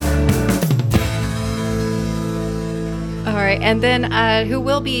All right. And then who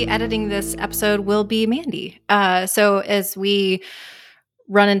will be editing this episode will be Mandy. So as we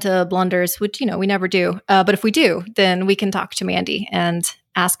run into blunders, which, we never do. But if we do, then we can talk to Mandy and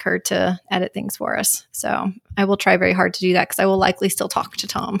ask her to edit things for us. So I will try very hard to do that because I will likely still talk to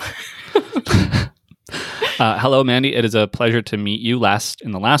Tom. Hello, Mandy. It is a pleasure to meet you.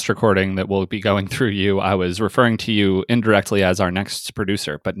 In the last recording that we'll be going through you, I was referring to you indirectly as our next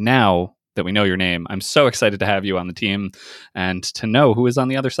producer. But now that we know your name, I'm so excited to have you on the team and to know who is on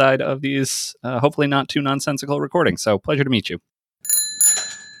the other side of these hopefully not too nonsensical recordings. So pleasure to meet you.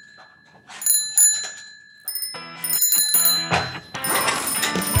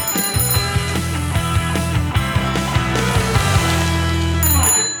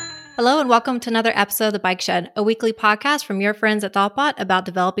 Hello and welcome to another episode of The Bike Shed, a weekly podcast from your friends at ThoughtBot about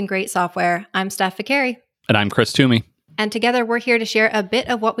developing great software. I'm Steph Vicari. And I'm Chris Toomey. And together we're here to share a bit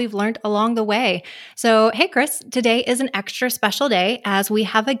of what we've learned along the way. So, hey Chris, today is an extra special day as we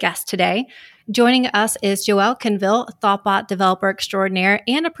have a guest today. Joining us is Joël Quenneville, ThoughtBot developer extraordinaire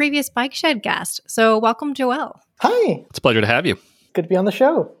and a previous Bike Shed guest. So welcome, Joël. Hi. It's a pleasure to have you. Good to be on the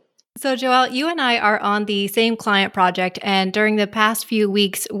show. So Joël, you and I are on the same client project, and during the past few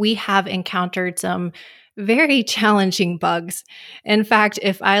weeks, we have encountered some very challenging bugs. In fact,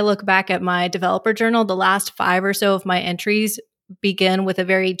 if I look back at my developer journal, the last 5 or so of my entries begin with a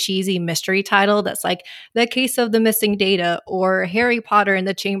very cheesy mystery title that's like The Case of the Missing Data or Harry Potter and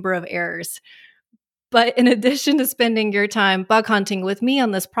the Chamber of Errors. But in addition to spending your time bug hunting with me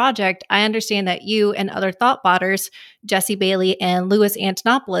on this project, I understand that you and other ThoughtBotters, Jesse Bailey and Louis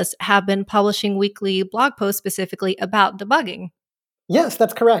Antonopoulos, have been publishing weekly blog posts specifically about debugging. Yes,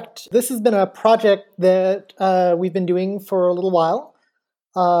 that's correct. This has been a project that we've been doing for a little while.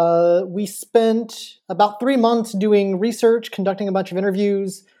 We spent about 3 months doing research, conducting a bunch of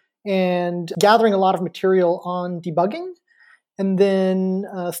interviews, and gathering a lot of material on debugging. And then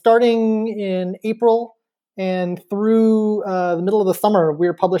starting in April and through the middle of the summer,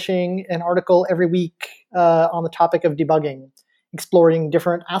 we're publishing an article every week on the topic of debugging, exploring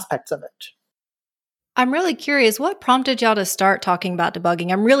different aspects of it. I'm really curious, what prompted y'all to start talking about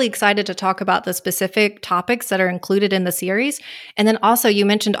debugging? I'm really excited to talk about the specific topics that are included in the series. And then also you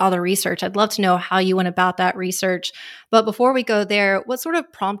mentioned all the research. I'd love to know how you went about that research. But before we go there, what sort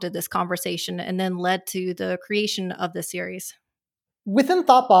of prompted this conversation and then led to the creation of the series? Within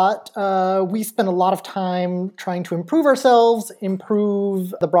ThoughtBot, we spend a lot of time trying to improve ourselves,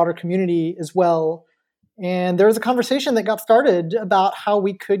 improve the broader community as well. And there was a conversation that got started about how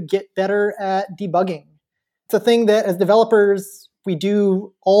we could get better at debugging. It's a thing that as developers, we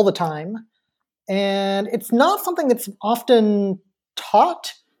do all the time. And it's not something that's often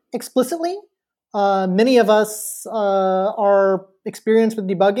taught explicitly. Many of us, our experience with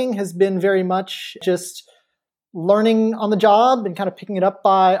debugging has been very much just learning on the job and kind of picking it up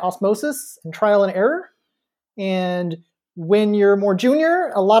by osmosis and trial and error. And when you're more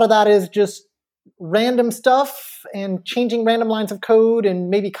junior, a lot of that is just random stuff and changing random lines of code and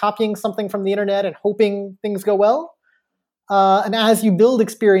maybe copying something from the internet and hoping things go well. And as you build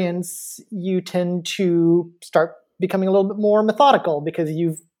experience, you tend to start becoming a little bit more methodical because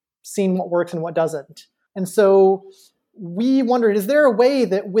you've seen what works and what doesn't. And so we wondered, is there a way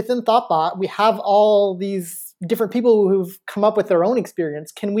that within ThoughtBot, we have all these different people who've come up with their own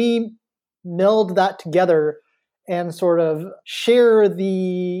experience? Can we meld that together and sort of share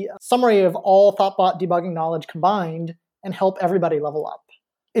the summary of all ThoughtBot debugging knowledge combined and help everybody level up?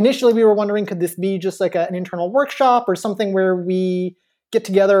 Initially, we were wondering, could this be just like an internal workshop or something where we get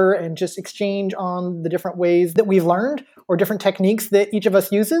together and just exchange on the different ways that we've learned or different techniques that each of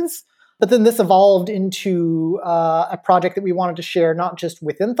us uses? But then this evolved into a project that we wanted to share not just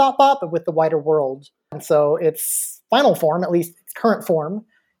within ThoughtBot, but with the wider world. And so its final form, at least its current form,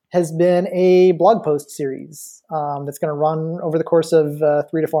 has been a blog post series that's going to run over the course of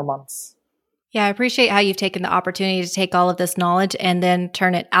 3 to 4 months. Yeah, I appreciate how you've taken the opportunity to take all of this knowledge and then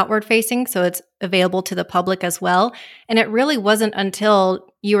turn it outward facing so it's available to the public as well. And it really wasn't until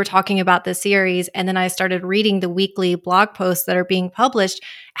you were talking about this series and then I started reading the weekly blog posts that are being published,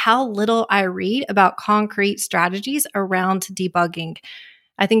 how little I read about concrete strategies around debugging.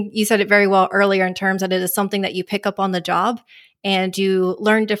 I think you said it very well earlier in terms that it is something that you pick up on the job and you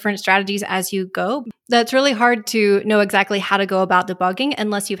learn different strategies as you go. That's really hard to know exactly how to go about debugging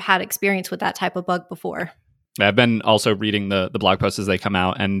unless you've had experience with that type of bug before. I've been also reading the blog posts as they come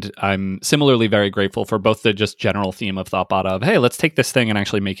out, and I'm similarly very grateful for both the just general theme of Thoughtbot of, hey, let's take this thing and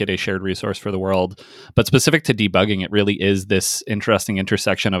actually make it a shared resource for the world. But specific to debugging, it really is this interesting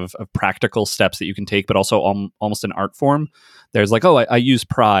intersection of practical steps that you can take, but also almost an art form. There's like, oh, I use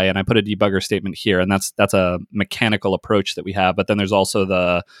pry and I put a debugger statement here, and that's a mechanical approach that we have. But then there's also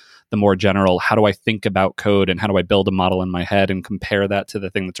the more general, how do I think about code and how do I build a model in my head and compare that to the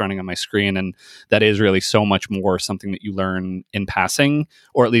thing that's running on my screen? And that is really so much more something that you learn in passing,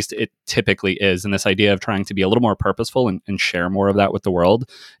 or at least it typically is. And this idea of trying to be a little more purposeful and share more of that with the world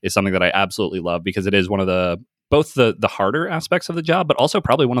is something that I absolutely love, because it is one of both the harder aspects of the job, but also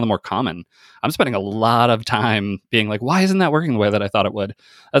probably one of the more common. I'm spending a lot of time being like, why isn't that working the way that I thought it would?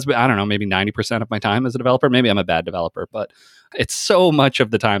 That's, I don't know, maybe 90% of my time as a developer. Maybe I'm a bad developer, but it's so much of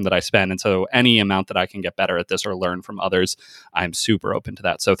the time that I spend. And so any amount that I can get better at this or learn from others, I'm super open to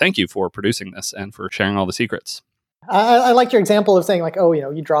that. So thank you for producing this and for sharing all the secrets. I like your example of saying like, oh,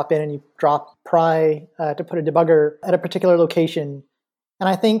 you drop in and you drop pry to put a debugger at a particular location. And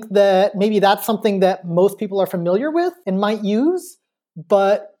I think that maybe that's something that most people are familiar with and might use.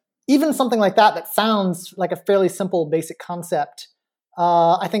 But even something like that sounds like a fairly simple, basic concept.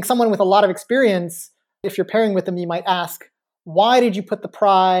 I think someone with a lot of experience, if you're pairing with them, you might ask, why did you put the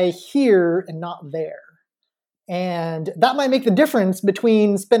pry here and not there? And that might make the difference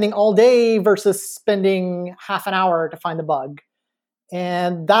between spending all day versus spending half an hour to find the bug.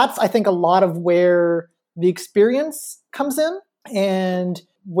 And that's, I think, a lot of where the experience comes in, and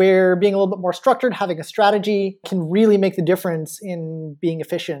where being a little bit more structured, having a strategy, can really make the difference in being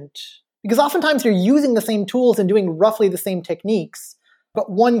efficient. Because oftentimes you're using the same tools and doing roughly the same techniques, but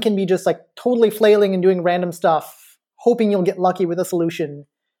one can be just like totally flailing and doing random stuff, hoping you'll get lucky with a solution.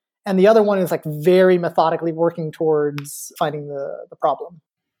 And the other one is like very methodically working towards finding the problem.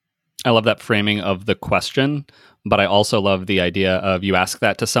 I love that framing of the question, but I also love the idea of you ask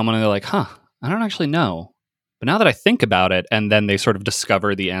that to someone and they're like, I don't actually know. But now that I think about it, and then they sort of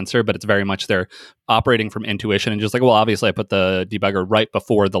discover the answer, but it's very much they're operating from intuition and just like, well, obviously I put the debugger right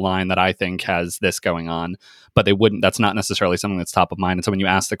before the line that I think has this going on, but that's not necessarily something that's top of mind. And so when you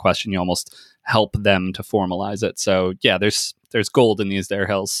ask the question, you almost help them to formalize it. So yeah, there's gold in these there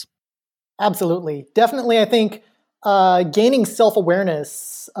hills. Absolutely. Definitely, I think gaining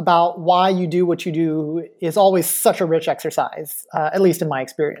self-awareness about why you do what you do is always such a rich exercise, at least in my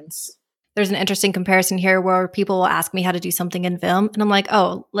experience. There's an interesting comparison here where people will ask me how to do something in Vim, and I'm like,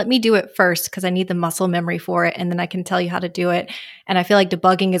 oh, let me do it first because I need the muscle memory for it, and then I can tell you how to do it. And I feel like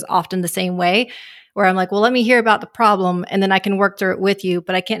debugging is often the same way, where I'm like, well, let me hear about the problem, and then I can work through it with you,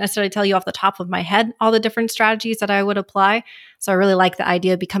 but I can't necessarily tell you off the top of my head all the different strategies that I would apply. So I really like the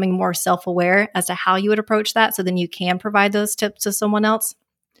idea of becoming more self-aware as to how you would approach that, so then you can provide those tips to someone else.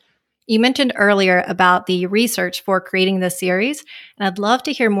 You mentioned earlier about the research for creating this series, and I'd love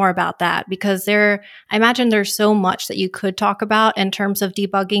to hear more about that, because I imagine there's so much that you could talk about in terms of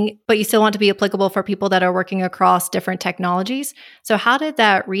debugging, but you still want to be applicable for people that are working across different technologies. So how did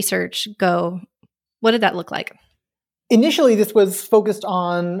that research go? What did that look like? Initially, this was focused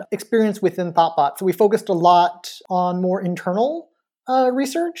on experience within Thoughtbot. So we focused a lot on more internal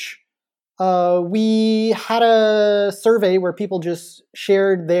research. We had a survey where people just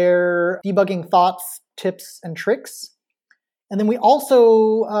shared their debugging thoughts, tips, and tricks. And then we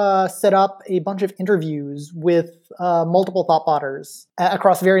also set up a bunch of interviews with multiple Thoughtbotters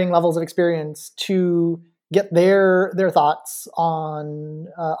across varying levels of experience to get their thoughts on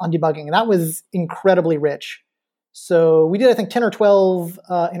debugging. And that was incredibly rich. So we did, I think, 10 or 12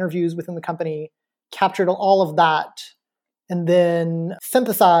 interviews within the company, captured all of that, and then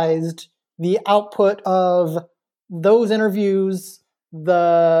synthesized the output of those interviews,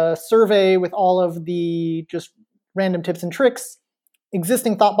 the survey with all of the just random tips and tricks,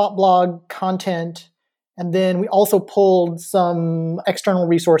 existing Thoughtbot blog content, and then we also pulled some external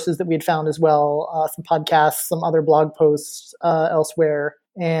resources that we had found as well, some podcasts, some other blog posts elsewhere,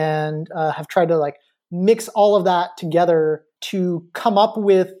 and have tried to mix all of that together to come up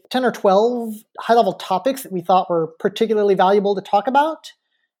with 10 or 12 high-level topics that we thought were particularly valuable to talk about,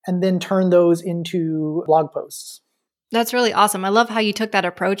 and then turn those into blog posts. That's really awesome. I love how you took that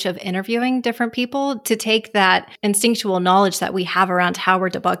approach of interviewing different people to take that instinctual knowledge that we have around how we're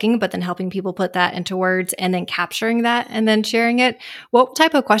debugging, but then helping people put that into words and then capturing that and then sharing it. What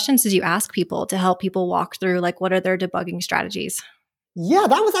type of questions did you ask people to help people walk through, what are their debugging strategies? Yeah,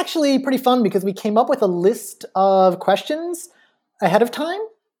 that was actually pretty fun because we came up with a list of questions ahead of time.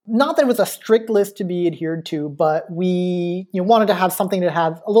 Not that it was a strict list to be adhered to, but we wanted to have something to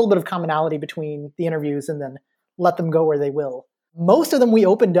have a little bit of commonality between the interviews and then let them go where they will. Most of them we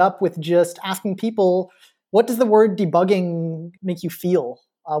opened up with just asking people, what does the word debugging make you feel?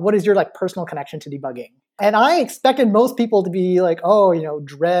 What is your like personal connection to debugging? And I expected most people to be like, oh,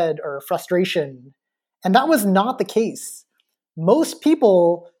 dread or frustration. And that was not the case. Most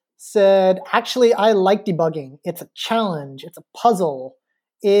people said, actually, I like debugging. It's a challenge. It's a puzzle.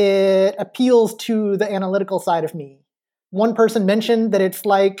 It appeals to the analytical side of me. One person mentioned that it's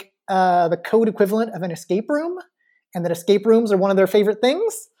like the code equivalent of an escape room, and that escape rooms are one of their favorite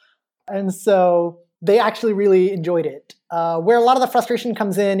things. And so they actually really enjoyed it. Where a lot of the frustration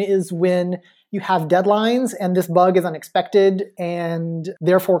comes in is when you have deadlines and this bug is unexpected and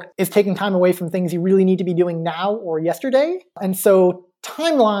therefore is taking time away from things you really need to be doing now or yesterday. And so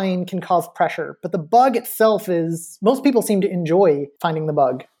timeline can cause pressure, but the bug itself most people seem to enjoy finding the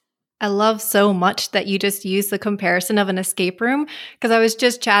bug. I love so much that you just use the comparison of an escape room, because I was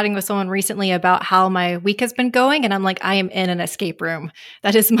just chatting with someone recently about how my week has been going, and I'm like, I am in an escape room.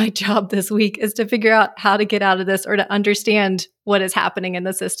 That is my job this week, is to figure out how to get out of this or to understand what is happening in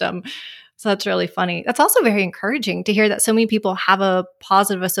the system. So that's really funny. That's also very encouraging to hear that so many people have a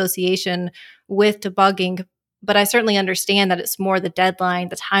positive association with debugging. But I certainly understand that it's more the deadline,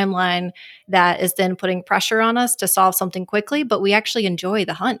 the timeline that is then putting pressure on us to solve something quickly. But we actually enjoy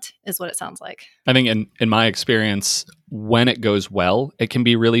the hunt, is what it sounds like. I think in my experience, when it goes well, it can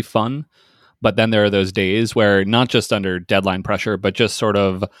be really fun. But then there are those days where not just under deadline pressure, but just sort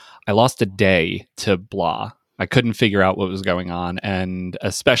of, I lost a day to blah. I couldn't figure out what was going on. And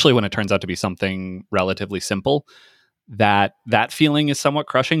especially when it turns out to be something relatively simple, that feeling is somewhat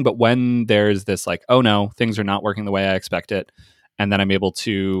crushing. But when there's this like, oh no, things are not working the way I expect it, and then I'm able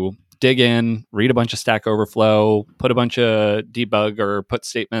to dig in, read a bunch of Stack Overflow, put a bunch of debug or put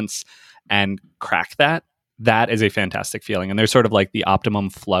statements and crack that is a fantastic feeling. And there's sort of like the optimum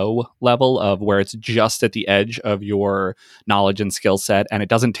flow level of where it's just at the edge of your knowledge and skill set, and it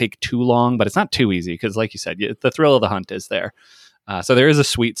doesn't take too long, but it's not too easy because, like you said, the thrill of the hunt is there. So there is a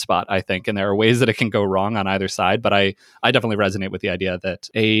sweet spot, I think, and there are ways that it can go wrong on either side. But I definitely resonate with the idea that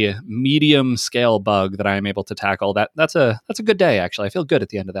a medium scale bug that I am able to tackle, that's a good day, actually. I feel good at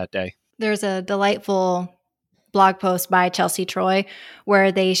the end of that day. There's a delightful blog post by Chelsea Troy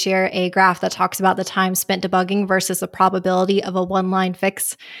where they share a graph that talks about the time spent debugging versus the probability of a one-line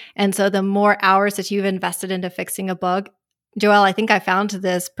fix. And so the more hours that you've invested into fixing a bug, Joelle, I think I found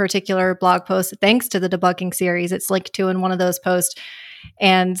this particular blog post thanks to the debugging series. It's linked to in one of those posts.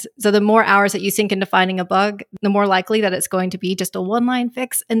 And so the more hours that you sink into finding a bug, the more likely that it's going to be just a one-line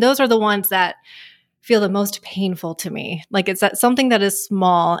fix. And those are the ones that feel the most painful to me. Like it's that something that is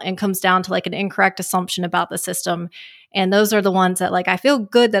small and comes down to like an incorrect assumption about the system. And those are the ones that like, I feel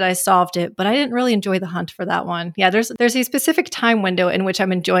good that I solved it, but I didn't really enjoy the hunt for that one. Yeah, there's a specific time window in which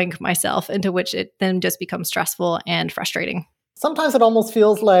I'm enjoying myself, into which it then just becomes stressful and frustrating. Sometimes it almost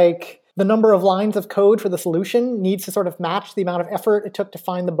feels like the number of lines of code for the solution needs to sort of match the amount of effort it took to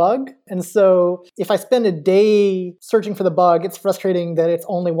find the bug. And so if I spend a day searching for the bug, it's frustrating that it's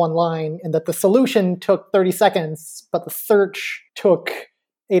only one line and that the solution took 30 seconds, but the search took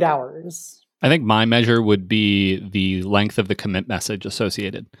 8 hours. I think my measure would be the length of the commit message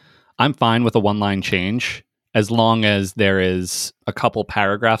associated. I'm fine with a one-line change as long as there is a couple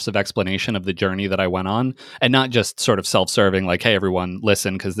paragraphs of explanation of the journey that I went on, and not just sort of self-serving, like, hey, everyone,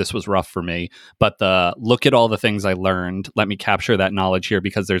 listen, because this was rough for me, but the look at all the things I learned, let me capture that knowledge here,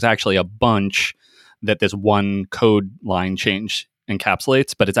 because there's actually a bunch that this one code line change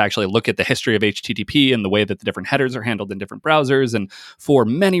encapsulates, but it's actually look at the history of HTTP and the way that the different headers are handled in different browsers, and for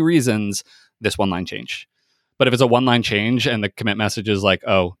many reasons, this one-line change. But if it's a one-line change and the commit message is like,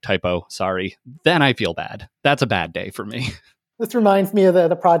 oh, typo, sorry, then I feel bad. That's a bad day for me. This reminds me of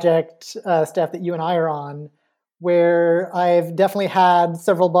the project staff that you and I are on, where I've definitely had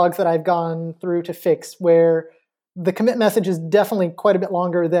several bugs that I've gone through to fix where the commit message is definitely quite a bit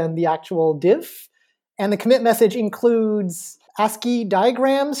longer than the actual diff. And the commit message includes ASCII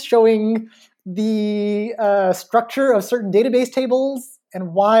diagrams showing the structure of certain database tables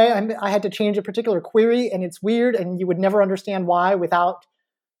and why I had to change a particular query, and it's weird, and you would never understand why without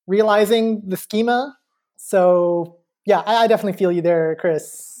realizing the schema. So yeah, I definitely feel you there,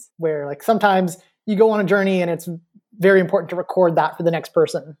 Chris, where like sometimes you go on a journey and it's very important to record that for the next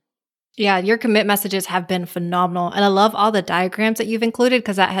person. Yeah, your commit messages have been phenomenal. And I love all the diagrams that you've included,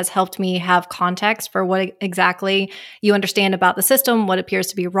 because that has helped me have context for what exactly you understand about the system, what appears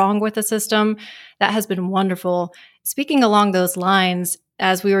to be wrong with the system. That has been wonderful. Speaking along those lines,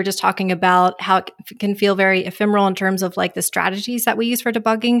 as we were just talking about how it can feel very ephemeral in terms of like the strategies that we use for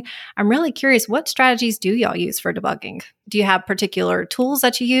debugging, I'm really curious, what strategies do y'all use for debugging? Do you have particular tools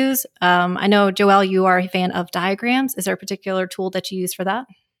that you use? I know, Joelle, you are a fan of diagrams. Is there a particular tool that you use for that?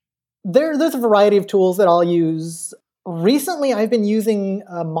 There's a variety of tools that I'll use. Recently, I've been using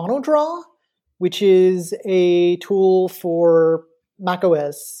MonoDraw, which is a tool for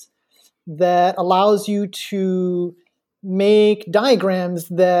macOS that allows you to make diagrams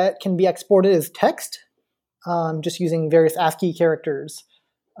that can be exported as text, just using various ASCII characters,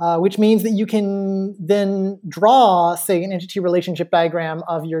 which means that you can then draw, say, an entity relationship diagram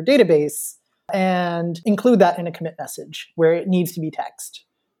of your database and include that in a commit message where it needs to be text.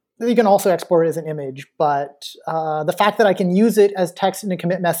 You can also export it as an image, but the fact that I can use it as text in a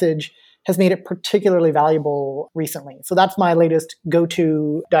commit message has made it particularly valuable recently. So that's my latest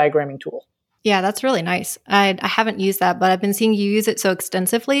go-to diagramming tool. Yeah, that's really nice. I haven't used that, but I've been seeing you use it so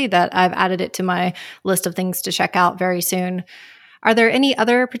extensively that I've added it to my list of things to check out very soon. Are there any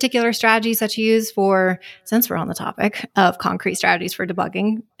other particular strategies that you use for, since we're on the topic of concrete strategies for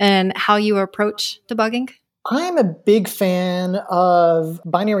debugging and how you approach debugging? I'm a big fan of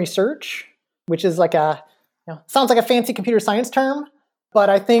binary search, which is like sounds like a fancy computer science term,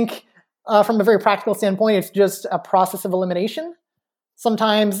 but I think from a very practical standpoint, it's just a process of elimination.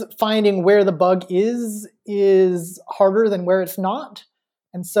 Sometimes finding where the bug is harder than where it's not.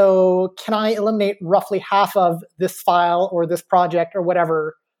 And so can I eliminate roughly half of this file or this project or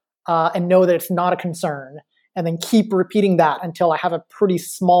whatever and know that it's not a concern, and then keep repeating that until I have a pretty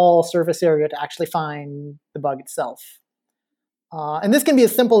small surface area to actually find the bug itself. And this can be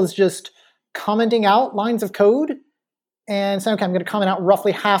as simple as just commenting out lines of code and saying, okay, I'm going to comment out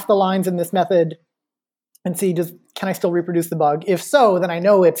roughly half the lines in this method and see, can I still reproduce the bug? If so, then I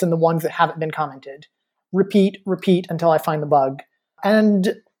know it's in the ones that haven't been commented. Repeat until I find the bug.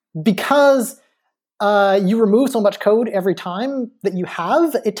 And because you remove so much code every time that you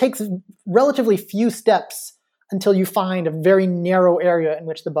have, it takes relatively few steps until you find a very narrow area in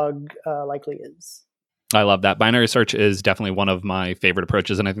which the bug likely is. I love that. Binary search is definitely one of my favorite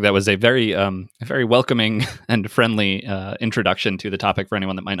approaches, and I think that was a very welcoming and friendly introduction to the topic for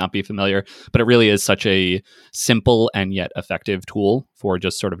anyone that might not be familiar. But it really is such a simple and yet effective tool for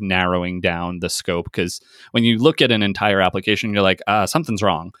just sort of narrowing down the scope. Because when you look at an entire application, you're like, something's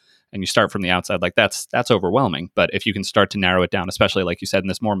wrong. And you start from the outside, like that's overwhelming. But if you can start to narrow it down, especially like you said, in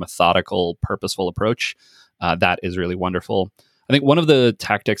this more methodical, purposeful approach, that is really wonderful. I think one of the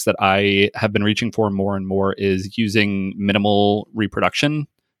tactics that I have been reaching for more and more is using minimal reproduction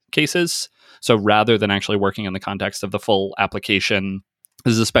cases. So rather than actually working in the context of the full application,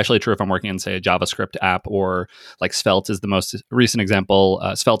 this is especially true if I'm working in, say, a JavaScript app, or like Svelte is the most recent example.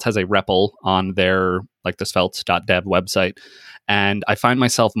 Svelte has a REPL on their, like, the svelte.dev website. And I find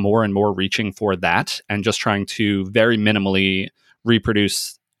myself more and more reaching for that and just trying to very minimally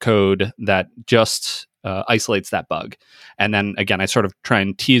reproduce code that just isolates that bug. And then again, I sort of try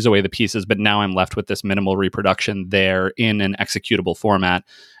and tease away the pieces, but now I'm left with this minimal reproduction there in an executable format.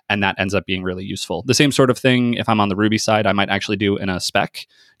 And that ends up being really useful. The same sort of thing, if I'm on the Ruby side, I might actually do in a spec,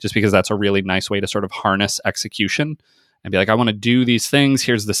 just because that's a really nice way to sort of harness execution and be like, I want to do these things.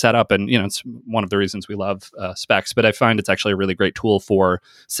 Here's the setup. And, it's one of the reasons we love specs. But I find it's actually a really great tool for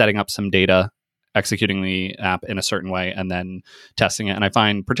setting up some data, executing the app in a certain way, and then testing it. And I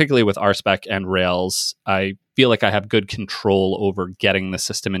find, particularly with RSpec and Rails, I feel like I have good control over getting the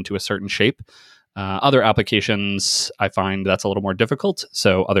system into a certain shape. Other applications, I find that's a little more difficult,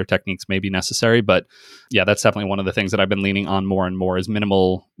 so other techniques may be necessary. But yeah, that's definitely one of the things that I've been leaning on more and more, is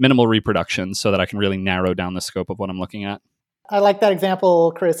minimal reproduction, so that I can really narrow down the scope of what I'm looking at. I like that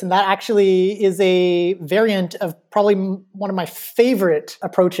example, Chris, and that actually is a variant of probably one of my favorite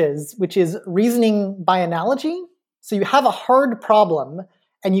approaches, which is reasoning by analogy. So you have a hard problem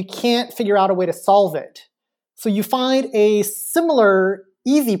and you can't figure out a way to solve it. So you find a similar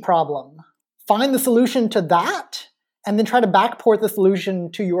easy problem, find the solution to that, and then try to backport the solution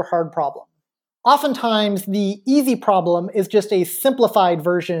to your hard problem. Oftentimes, the easy problem is just a simplified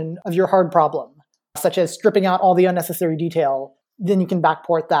version of your hard problem, such as stripping out all the unnecessary detail. Then you can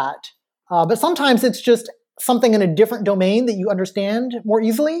backport that. But sometimes it's just something in a different domain that you understand more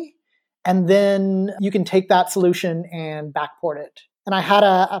easily, and then you can take that solution and backport it. And I had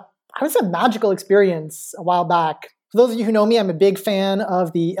a magical experience a while back. For those of you who know me, I'm a big fan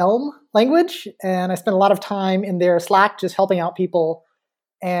of the Elm language, and I spent a lot of time in their Slack just helping out people.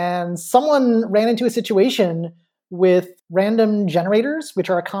 And someone ran into a situation with random generators, which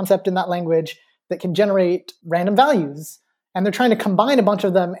are a concept in that language that can generate random values. And they're trying to combine a bunch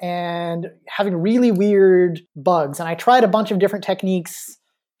of them and having really weird bugs. And I tried a bunch of different techniques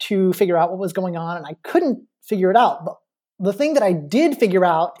to figure out what was going on, and I couldn't figure it out. But the thing that I did figure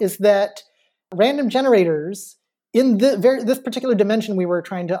out is that random generators in this particular dimension we were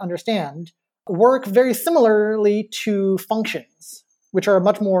trying to understand work very similarly to functions. which are a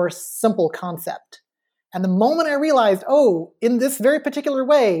much more simple concept. And the moment I realized, oh, in this very particular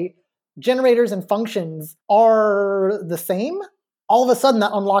way, generators and functions are the same, all of a sudden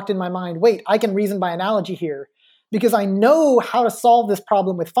that unlocked in my mind, wait, I can reason by analogy here. Because I know how to solve this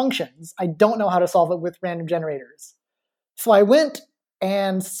problem with functions. I don't know how to solve it with random generators. So I went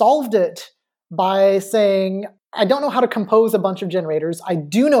and solved it by saying, I don't know how to compose a bunch of generators. I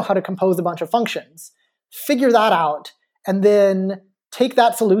do know how to compose a bunch of functions. Figure that out, and then take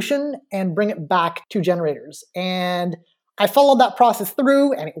that solution and bring it back to generators. And I followed that process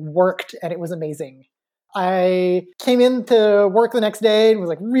through, and it worked, and it was amazing. I came into work the next day and was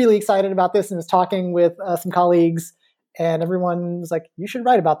like really excited about this and was talking with some colleagues, and everyone was like, you should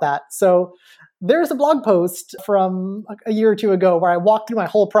write about that. So there's a blog post from a year or two ago where I walked through my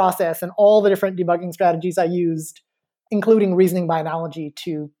whole process and all the different debugging strategies I used, including reasoning by analogy,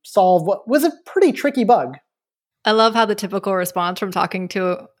 to solve what was a pretty tricky bug. I love how the typical response from talking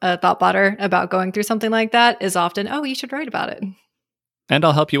to a thoughtbotter about going through something like that is often, oh, you should write about it. And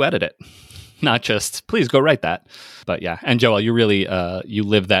I'll help you edit it. Not just, please go write that. But yeah, and Joel, you really, you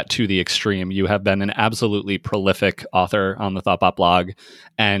live that to the extreme. You have been an absolutely prolific author on the Thoughtbot blog,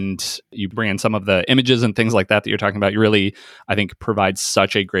 and you bring in some of the images and things like that you're talking about. You really, I think, provide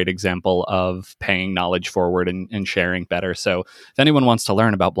such a great example of paying knowledge forward and sharing better. So if anyone wants to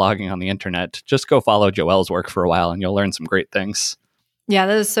learn about blogging on the internet, just go follow Joel's work for a while and you'll learn some great things. Yeah,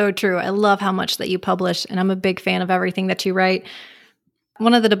 that is so true. I love how much that you publish, and I'm a big fan of everything that you write.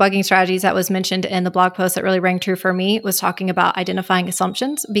 One of the debugging strategies that was mentioned in the blog post that really rang true for me was talking about identifying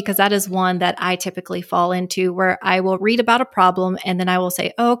assumptions, because that is one that I typically fall into, where I will read about a problem and then I will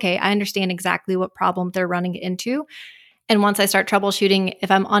say, oh, okay, I understand exactly what problem they're running into. And once I start troubleshooting,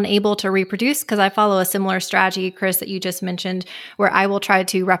 if I'm unable to reproduce, because I follow a similar strategy, Chris, that you just mentioned, where I will try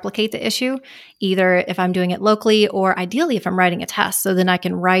to replicate the issue, either if I'm doing it locally or ideally if I'm writing a test. So then I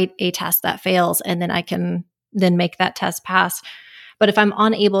can write a test that fails and then I can then make that test pass. But if I'm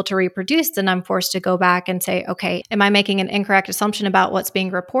unable to reproduce, then I'm forced to go back and say, okay, am I making an incorrect assumption about what's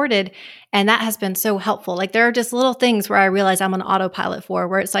being reported? And that has been so helpful. Like there are just little things where I realize I'm on autopilot for,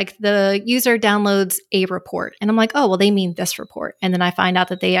 where it's like the user downloads a report and I'm like, oh, well, they mean this report. And then I find out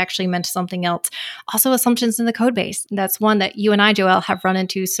that they actually meant something else. Also, assumptions in the code base. That's one that you and I, Joelle, have run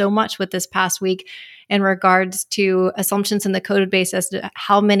into so much with this past week in regards to assumptions in the code base as to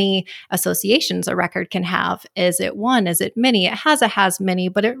how many associations a record can have. Is it one? Is it many? It has many,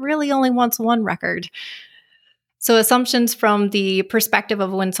 but it really only wants one record. So assumptions from the perspective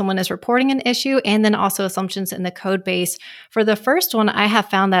of when someone is reporting an issue, and then also assumptions in the code base. For the first one, I have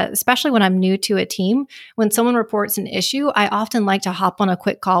found that, especially when I'm new to a team, when someone reports an issue, I often like to hop on a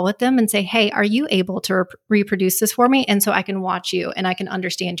quick call with them and say, hey, are you able to reproduce this for me? And so I can watch you and I can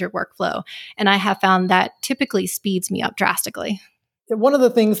understand your workflow. And I have found that typically speeds me up drastically. One of the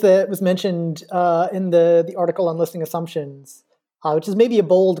things that was mentioned in the article on listing assumptions, which is maybe a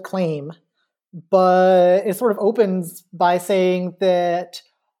bold claim, but it sort of opens by saying that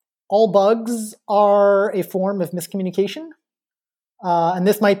all bugs are a form of miscommunication. And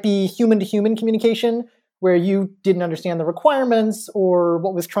this might be human-to-human communication, where you didn't understand the requirements or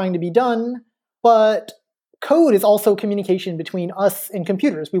what was trying to be done. But code is also communication between us and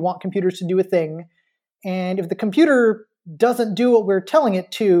computers. We want computers to do a thing. And if the computer doesn't do what we're telling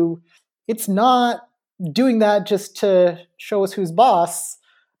it to, it's not doing that just to show us who's boss.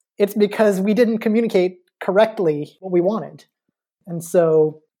 It's because we didn't communicate correctly what we wanted. And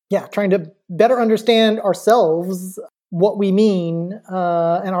so, yeah, trying to better understand ourselves, what we mean,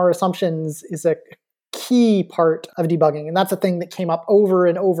 and our assumptions is a key part of debugging. And that's a thing that came up over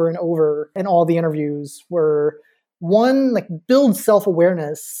and over and over in all the interviews, where one, like, build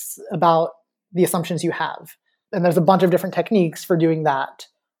self-awareness about the assumptions you have. And there's a bunch of different techniques for doing that.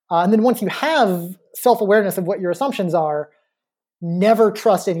 And then once you have self-awareness of what your assumptions are, never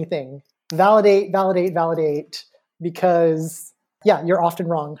trust anything. Validate, validate, validate, because, yeah, you're often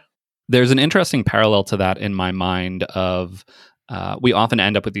wrong. There's an interesting parallel to that in my mind of we often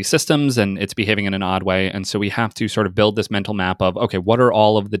end up with these systems and it's behaving in an odd way. And so we have to sort of build this mental map of, okay, what are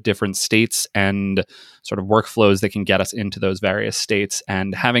all of the different states and sort of workflows that can get us into those various states?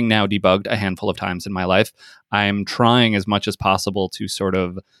 And having now debugged a handful of times in my life, I'm trying as much as possible to sort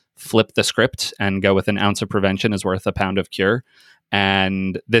of flip the script and go with an ounce of prevention is worth a pound of cure.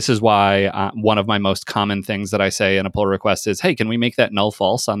 And this is why one of my most common things that I say in a pull request is, hey, can we make that null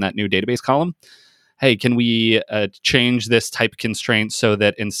false on that new database column? Hey, can we change this type constraint so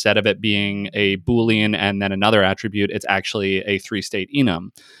that instead of it being a Boolean and then another attribute, it's actually a 3-state enum?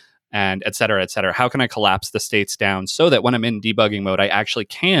 and et cetera, et cetera. How can I collapse the states down so that when I'm in debugging mode, I actually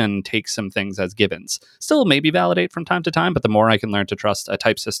can take some things as givens? Still maybe validate from time to time, but the more I can learn to trust a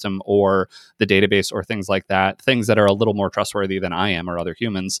type system or the database or things like that, things that are a little more trustworthy than I am or other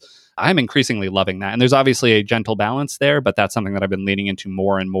humans, I'm increasingly loving that. And there's obviously a gentle balance there, but that's something that I've been leaning into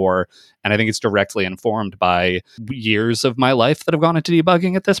more and more. And I think it's directly informed by years of my life that have gone into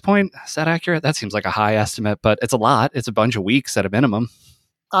debugging at this point. Is that accurate? That seems like a high estimate, but it's a lot. It's a bunch of weeks at a minimum.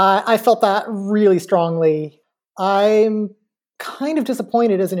 I felt that really strongly. I'm kind of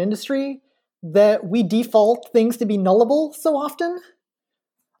disappointed as an industry that we default things to be nullable so often.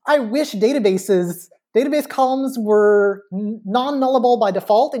 I wish database columns were non-nullable by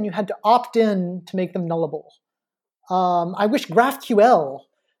default and you had to opt in to make them nullable. I wish GraphQL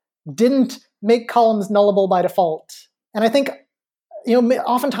didn't make columns nullable by default. And I think,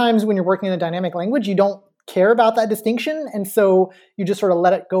 oftentimes when you're working in a dynamic language, you don't care about that distinction, and so you just sort of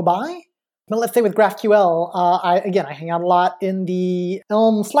let it go by. But let's say with GraphQL, I hang out a lot in the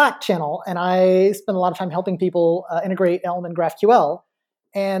Elm Slack channel, and I spend a lot of time helping people integrate Elm and GraphQL.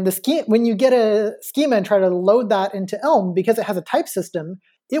 And when you get a schema and try to load that into Elm, because it has a type system,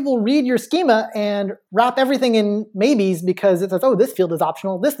 it will read your schema and wrap everything in maybes because it says, oh, this field is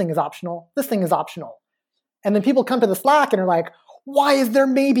optional, this thing is optional, this thing is optional. And then people come to the Slack and are like, why is there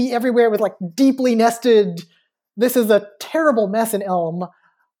maybe everywhere with like deeply nested, this is a terrible mess in Elm.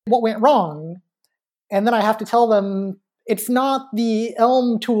 What went wrong? And then I have to tell them, it's not the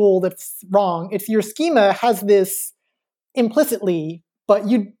Elm tool that's wrong. It's your schema has this implicitly, but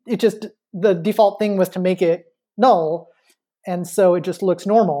the default thing was to make it null. And so it just looks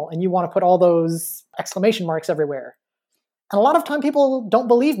normal. And you want to put all those exclamation marks everywhere. And a lot of time people don't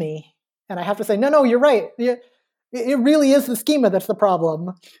believe me. And I have to say, no, you're right. It really is the schema that's the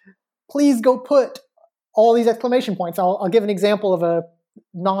problem. Please go put all these exclamation points. I'll give an example of a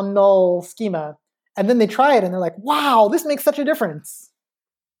non-null schema. And then they try it and they're like, wow, this makes such a difference.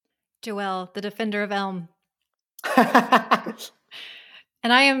 Joël, the defender of Elm.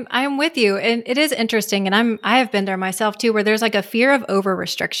 And I am with you. And it is interesting. And I have been there myself too, where there's like a fear of over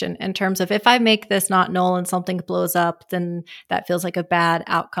restriction in terms of if I make this not null and something blows up, then that feels like a bad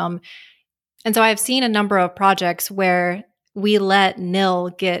outcome. And so I've seen a number of projects where we let nil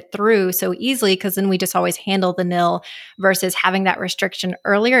get through so easily because then we just always handle the nil versus having that restriction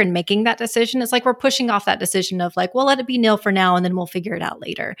earlier and making that decision. It's like we're pushing off that decision of like, well, let it be nil for now and then we'll figure it out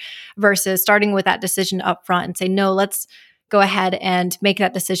later versus starting with that decision up front and say, no, let's go ahead and make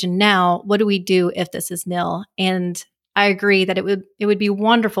that decision now. What do we do if this is nil? And I agree that it would be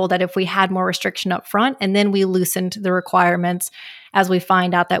wonderful that if we had more restriction up front and then we loosened the requirements as we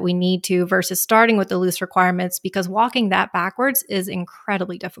find out that we need to versus starting with the loose requirements because walking that backwards is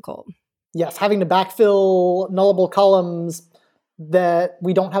incredibly difficult. Yes, having to backfill nullable columns that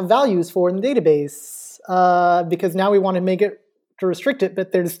we don't have values for in the database because now we want to make it to restrict it,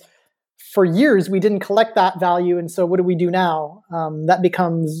 but for years we didn't collect that value, and so what do we do now? That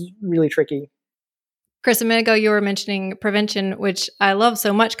becomes really tricky. Chris, a minute ago, you were mentioning prevention, which I love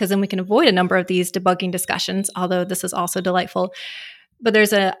so much because then we can avoid a number of these debugging discussions, although this is also delightful. But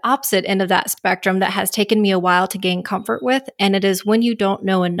there's an opposite end of that spectrum that has taken me a while to gain comfort with, and it is when you don't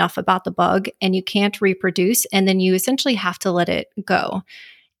know enough about the bug and you can't reproduce, and then you essentially have to let it go.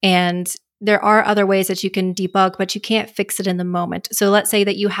 And there are other ways that you can debug, but you can't fix it in the moment. So let's say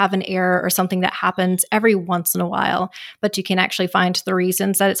that you have an error or something that happens every once in a while, but you can actually find the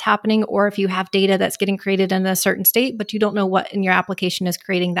reasons that it's happening. Or if you have data that's getting created in a certain state, but you don't know what in your application is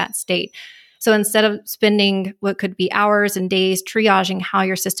creating that state. So instead of spending what could be hours and days triaging how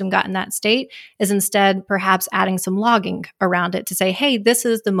your system got in that state, is instead perhaps adding some logging around it to say, hey, this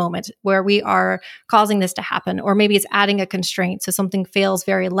is the moment where we are causing this to happen. Or maybe it's adding a constraint so something fails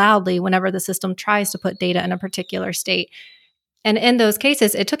very loudly whenever the system tries to put data in a particular state. And in those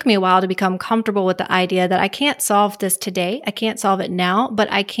cases, it took me a while to become comfortable with the idea that I can't solve this today. I can't solve it now,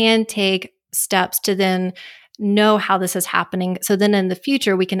 but I can take steps to then know how this is happening. So then in the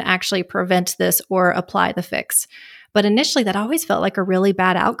future, we can actually prevent this or apply the fix. But initially, that always felt like a really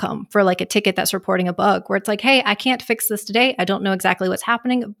bad outcome for like a ticket that's reporting a bug where it's like, hey, I can't fix this today. I don't know exactly what's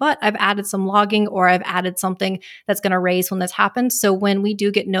happening, but I've added some logging or I've added something that's going to raise when this happens. So when we do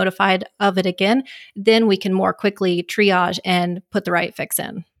get notified of it again, then we can more quickly triage and put the right fix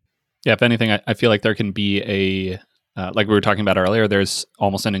in. Yeah, if anything, I feel like there can be Like we were talking about earlier, there's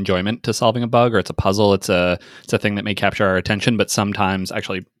almost an enjoyment to solving a bug, or it's a puzzle. It's a thing that may capture our attention, but sometimes,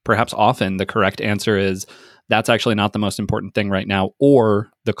 actually, perhaps often, the correct answer is that's actually not the most important thing right now,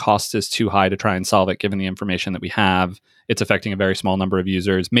 or the cost is too high to try and solve it given the information that we have. It's affecting a very small number of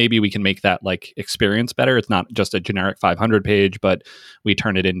users. Maybe we can make that like experience better. It's not just a generic 500 page, but we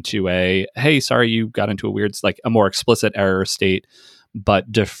turn it into a, hey, sorry, you got into a weird, like a more explicit error state,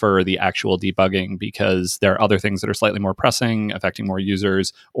 but defer the actual debugging because there are other things that are slightly more pressing, affecting more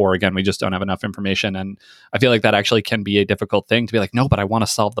users, or again, we just don't have enough information. And I feel like that actually can be a difficult thing to be like, no, but I want to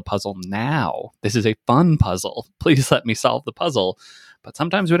solve the puzzle now. This is a fun puzzle. Please let me solve the puzzle. But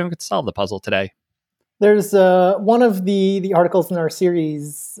sometimes we don't get to solve the puzzle today. There's one of the articles in our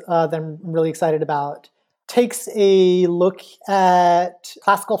series that I'm really excited about takes a look at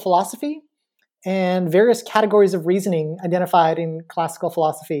classical philosophy and various categories of reasoning identified in classical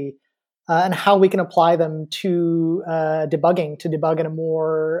philosophy and how we can apply them to debugging, to debug in a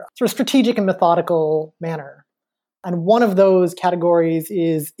more sort of strategic and methodical manner. And one of those categories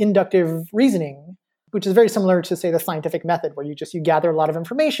is inductive reasoning, which is very similar to, say, the scientific method, where you gather a lot of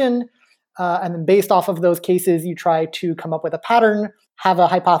information, and then based off of those cases, you try to come up with a pattern, have a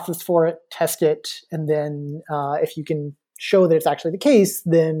hypothesis for it, test it, and then if you can show that it's actually the case,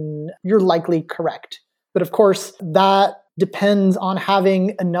 then you're likely correct. But of course, that depends on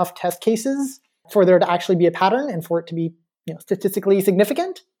having enough test cases for there to actually be a pattern and for it to be statistically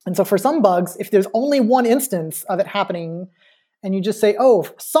significant. And so for some bugs, if there's only one instance of it happening, and you just say, oh,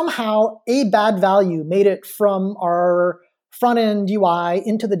 somehow a bad value made it from our front-end UI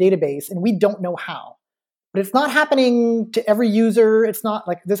into the database, and we don't know how. But it's not happening to every user. It's not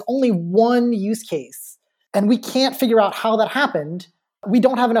like there's only one use case, and we can't figure out how that happened. We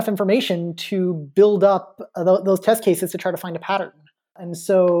don't have enough information to build up those test cases to try to find a pattern. And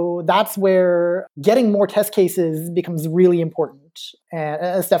so that's where getting more test cases becomes really important. And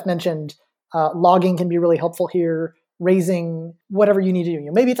as Steph mentioned, logging can be really helpful here, raising whatever you need to do.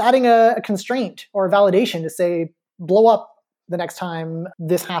 Maybe it's adding a constraint or a validation to say, blow up the next time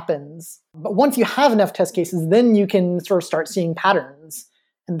this happens. But once you have enough test cases, then you can sort of start seeing patterns.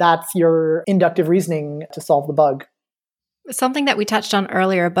 And that's your inductive reasoning to solve the bug. Something that we touched on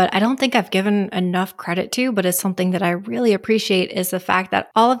earlier, but I don't think I've given enough credit to, but is something that I really appreciate, is the fact that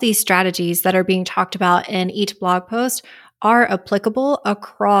all of these strategies that are being talked about in each blog post are applicable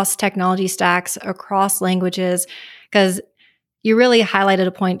across technology stacks, across languages, because you really highlighted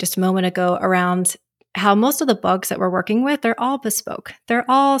a point just a moment ago around how most of the bugs that we're working with, they're all bespoke. They're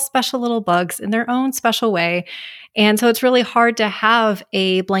all special little bugs in their own special way. And so it's really hard to have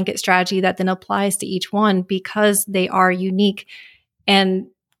a blanket strategy that then applies to each one because they are unique. And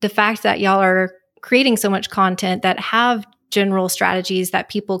the fact that y'all are creating so much content that have general strategies that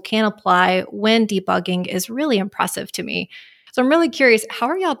people can apply when debugging is really impressive to me. So I'm really curious, how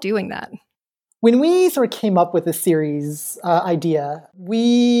are y'all doing that? When we sort of came up with this series idea,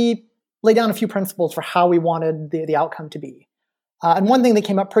 we laid down a few principles for how we wanted the outcome to be. And one thing that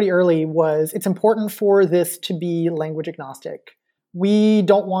came up pretty early was it's important for this to be language agnostic. We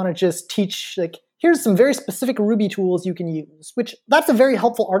don't want to just teach, like, here's some very specific Ruby tools you can use, which that's a very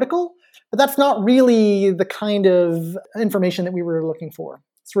helpful article, but that's not really the kind of information that we were looking for.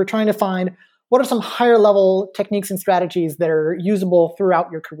 So we're trying to find what are some higher level techniques and strategies that are usable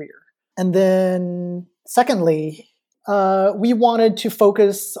throughout your career. And then secondly, we wanted to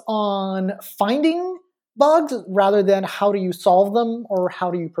focus on finding bugs rather than how do you solve them or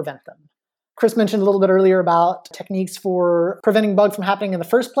how do you prevent them. Chris mentioned a little bit earlier about techniques for preventing bugs from happening in the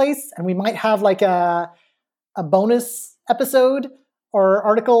first place, and we might have like a bonus episode or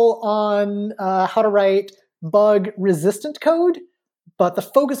article on how to write bug-resistant code. But the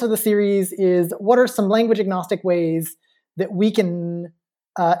focus of the series is what are some language-agnostic ways that we can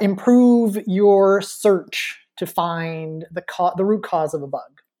improve your search to find the root cause of a bug.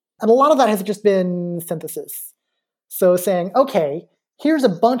 And a lot of that has just been synthesis. So saying, okay, here's a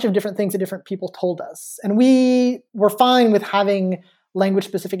bunch of different things that different people told us. And we were fine with having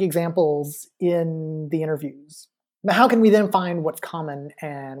language-specific examples in the interviews. Now, how can we then find what's common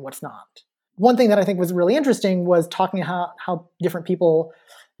and what's not? One thing that I think was really interesting was talking about how different people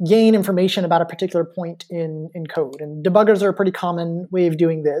gain information about a particular point in code. And debuggers are a pretty common way of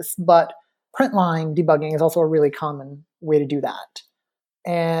doing this, but print line debugging is also a really common way to do that.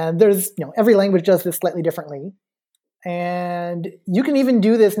 And there's, every language does this slightly differently. And you can even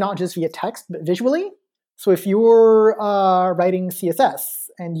do this not just via text, but visually. So if you're writing CSS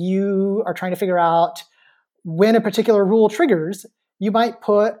and you are trying to figure out when a particular rule triggers, you might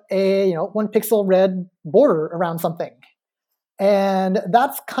put a 1 pixel red border around something. And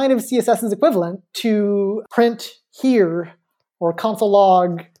that's kind of CSS's equivalent to print here or console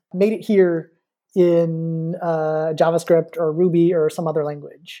log made it here in JavaScript or Ruby or some other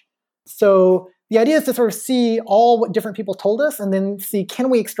language. So the idea is to sort of see all what different people told us and then see, can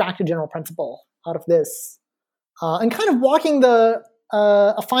we extract a general principle out of this? And kind of walking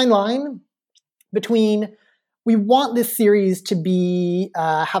a fine line between, we want this series to be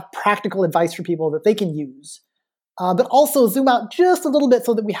have practical advice for people that they can use, but also zoom out just a little bit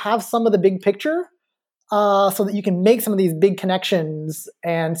so that we have some of the big picture, so that you can make some of these big connections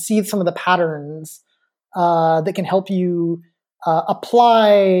and see some of the patterns that can help you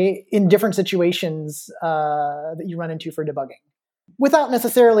apply in different situations that you run into for debugging, without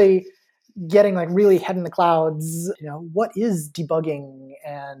necessarily getting like really head in the clouds. What is debugging?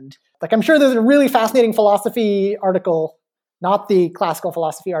 And like, I'm sure there's a really fascinating philosophy article, not the classical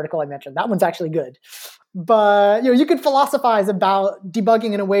philosophy article I mentioned. That one's actually good. But you could philosophize about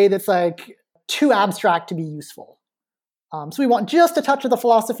debugging in a way that's like too abstract to be useful. So we want just a touch of the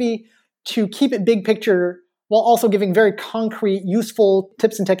philosophy to keep it big picture, while also giving very concrete, useful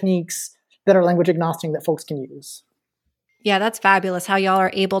tips and techniques that are language agnostic that folks can use. Yeah, that's fabulous how y'all are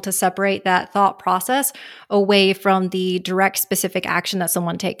able to separate that thought process away from the direct specific action that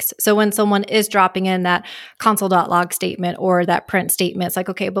someone takes. So when someone is dropping in that console.log statement or that print statement, it's like,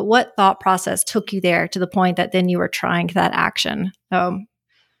 okay, but what thought process took you there to the point that then you were trying that action?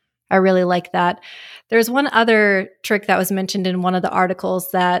 I really like that. There's one other trick that was mentioned in one of the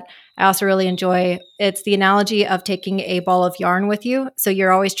articles that I also really enjoy. It's the analogy of taking a ball of yarn with you. So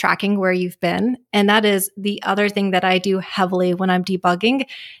you're always tracking where you've been. And that is the other thing that I do heavily when I'm debugging,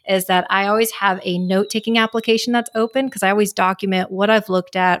 is that I always have a note-taking application that's open, because I always document what I've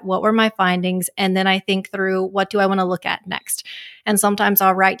looked at, what were my findings, and then I think through, what do I want to look at next? And sometimes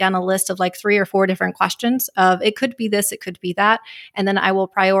I'll write down a list of like 3 or 4 different questions of, it could be this, it could be that. And then I will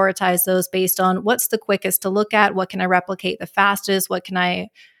prioritize those based on what's the quickest to look at, what can I replicate the fastest, what can I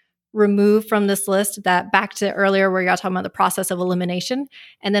remove from this list, that back to earlier where you're talking about the process of elimination,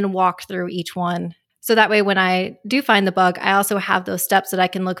 and then walk through each one. So that way, when I do find the bug, I also have those steps that I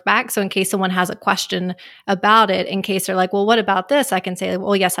can look back. So in case someone has a question about it, in case they're like, well, what about this? I can say,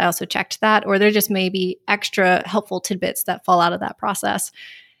 well, yes, I also checked that. Or there just may be extra helpful tidbits that fall out of that process.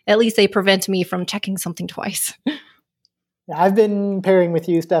 At least they prevent me from checking something twice. Yeah, I've been pairing with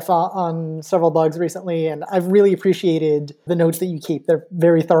you, Steph, on several bugs recently, and I've really appreciated the notes that you keep. They're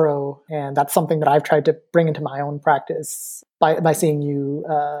very thorough, and that's something that I've tried to bring into my own practice by seeing you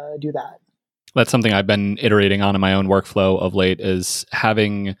do that. That's something I've been iterating on in my own workflow of late, is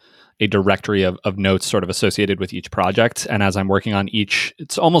having a directory of notes sort of associated with each project. And as I'm working on each,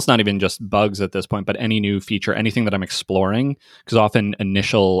 it's almost not even just bugs at this point, but any new feature, anything that I'm exploring, because often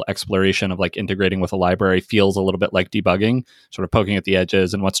initial exploration of like integrating with a library feels a little bit like debugging, sort of poking at the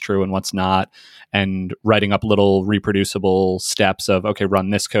edges and what's true and what's not, and writing up little reproducible steps of, okay, run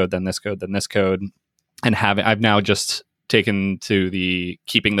this code, then this code, then this code. And I've now just taken to the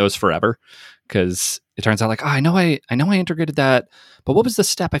keeping those forever, because it turns out like, I know I integrated that, but what was the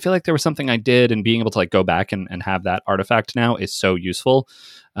step? I feel like there was something I did, and being able to like go back and have that artifact now is so useful.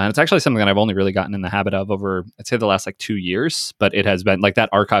 And it's actually something that I've only really gotten in the habit of over, I'd say, the last like 2 years, but it has been like that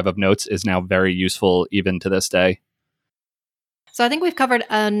archive of notes is now very useful even to this day. So I think we've covered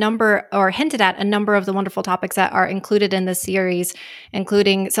a number, or hinted at a number of the wonderful topics that are included in this series,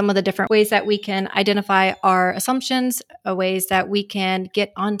 including some of the different ways that we can identify our assumptions, ways that we can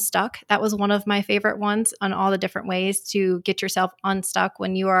get unstuck. That was one of my favorite ones, on all the different ways to get yourself unstuck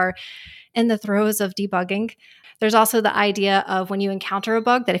when you are in the throes of debugging. There's also the idea of when you encounter a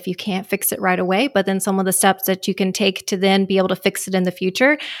bug, that if you can't fix it right away, but then some of the steps that you can take to then be able to fix it in the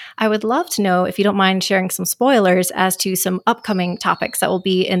future. I would love to know if you don't mind sharing some spoilers as to some upcoming topics that will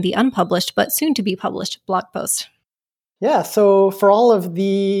be in the unpublished but soon to be published blog post. Yeah, so for all of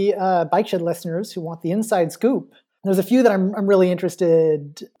the Bike Shed listeners who want the inside scoop, there's a few that I'm really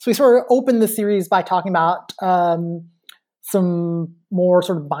interested. So we sort of opened the series by talking about some more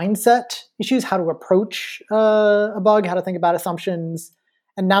sort of mindset issues, how to approach a bug, how to think about assumptions.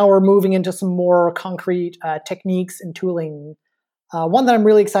 And now we're moving into some more concrete techniques and tooling. One that I'm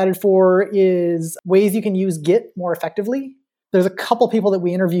really excited for is ways you can use Git more effectively. There's a couple people that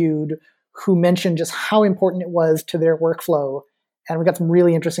we interviewed who mentioned just how important it was to their workflow. And we got some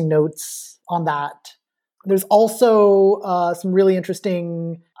really interesting notes on that. There's also some really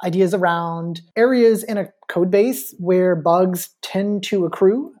interesting ideas around areas in a code base where bugs tend to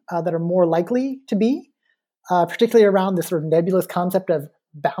accrue that are more likely to be, particularly around this sort of nebulous concept of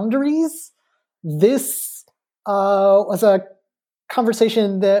boundaries. This was a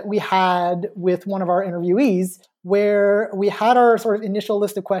conversation that we had with one of our interviewees where we had our sort of initial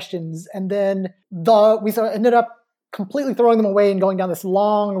list of questions, and then we sort of ended up completely throwing them away and going down this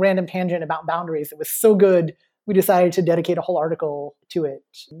long random tangent about boundaries. It was so good, we decided to dedicate a whole article to it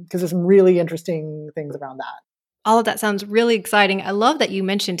because there's some really interesting things around that. All of that sounds really exciting. I love that you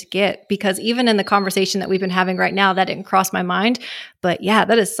mentioned Git, because even in the conversation that we've been having right now, that didn't cross my mind. But yeah,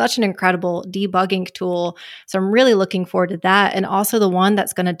 that is such an incredible debugging tool. So I'm really looking forward to that. And also the one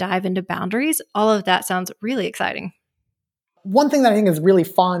that's going to dive into boundaries. All of that sounds really exciting. One thing that I think is really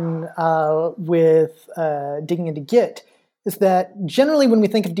fun with digging into Git is that generally when we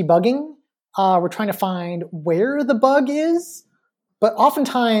think of debugging, we're trying to find where the bug is. But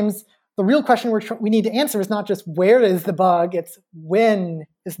oftentimes, the real question we need to answer is not just where is the bug, it's when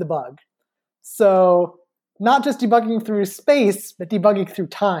is the bug. So not just debugging through space, but debugging through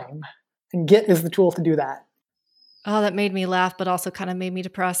time. And Git is the tool to do that. Oh, that made me laugh, but also kind of made me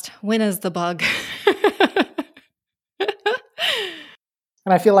depressed. When is the bug?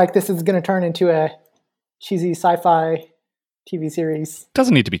 And I feel like this is going to turn into a cheesy sci-fi TV series.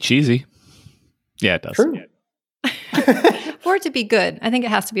 Doesn't need to be cheesy. Yeah, it does. True. For it to be good, I think it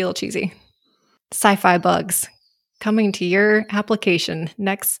has to be a little cheesy. Sci-fi bugs coming to your application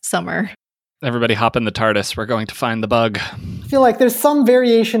next summer. Everybody hop in the TARDIS. We're going to find the bug. I feel like there's some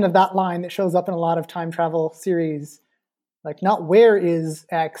variation of that line that shows up in a lot of time travel series. Like, not where is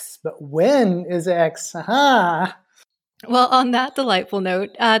X, but when is X. Aha! Well, on that delightful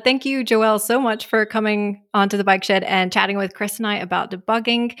note, thank you, Joël, so much for coming onto the Bike Shed and chatting with Chris and I about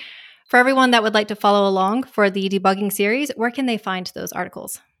debugging. For everyone that would like to follow along for the debugging series, where can they find those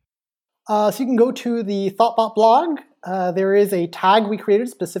articles? So you can go to the Thoughtbot blog. There is a tag we created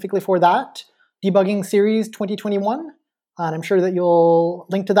specifically for that, Debugging Series 2021. And I'm sure that you'll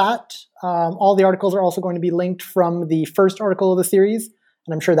link to that. All the articles are also going to be linked from the first article of the series.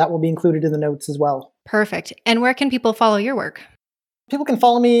 And I'm sure that will be included in the notes as well. Perfect. And where can people follow your work? People can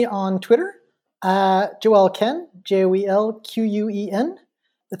follow me on Twitter at Joël Ken, Joelquen.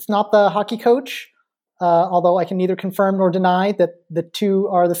 It's not the hockey coach, although I can neither confirm nor deny that the two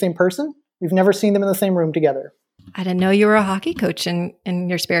are the same person. We've never seen them in the same room together. I didn't know you were a hockey coach in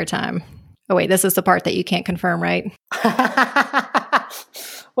your spare time. Oh, wait, this is the part that you can't confirm, right?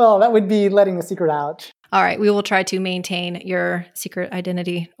 Well, that would be letting the secret out. All right, we will try to maintain your secret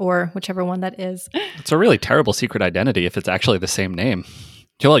identity, or whichever one that is. It's a really terrible secret identity if it's actually the same name.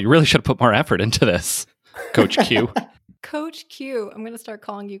 Joel, you really should have put more effort into this, Coach Q. Coach Q. I'm going to start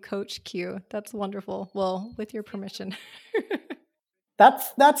calling you Coach Q. That's wonderful. Well, with your permission.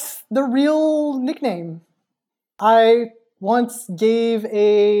 That's the real nickname. I once gave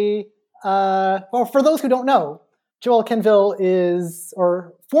for those who don't know, Joël Quenneville is,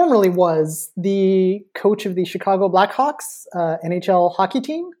 or formerly was, the coach of the Chicago Blackhawks NHL hockey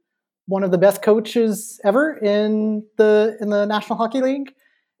team. One of the best coaches ever in the National Hockey League.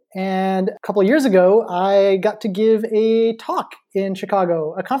 And a couple of years ago, I got to give a talk in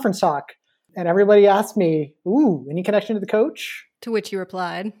Chicago, a conference talk. And everybody asked me, ooh, any connection to the coach? To which you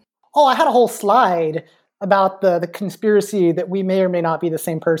replied, oh, I had a whole slide about the conspiracy that we may or may not be the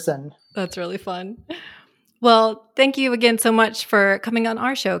same person. That's really fun. Well, thank you again so much for coming on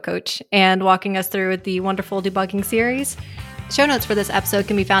our show, Coach, and walking us through the wonderful debugging series. Show notes for this episode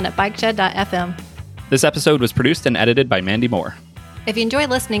can be found at bikeshed.fm. This episode was produced and edited by Mandy Moore. If you enjoy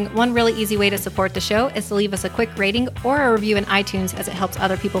listening, one really easy way to support the show is to leave us a quick rating or a review in iTunes, as it helps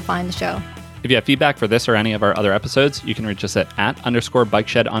other people find the show. If you have feedback for this or any of our other episodes, you can reach us at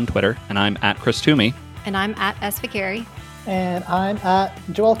 @_bikeshed on Twitter, and I'm at Chris Toomey. And I'm at svicari. And I'm at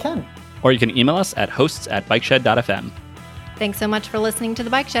Joël Ken. Or you can email us at hosts@bikeshed.fm. Thanks so much for listening to The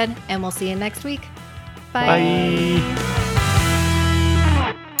Bike Shed, and we'll see you next week. Bye. Bye.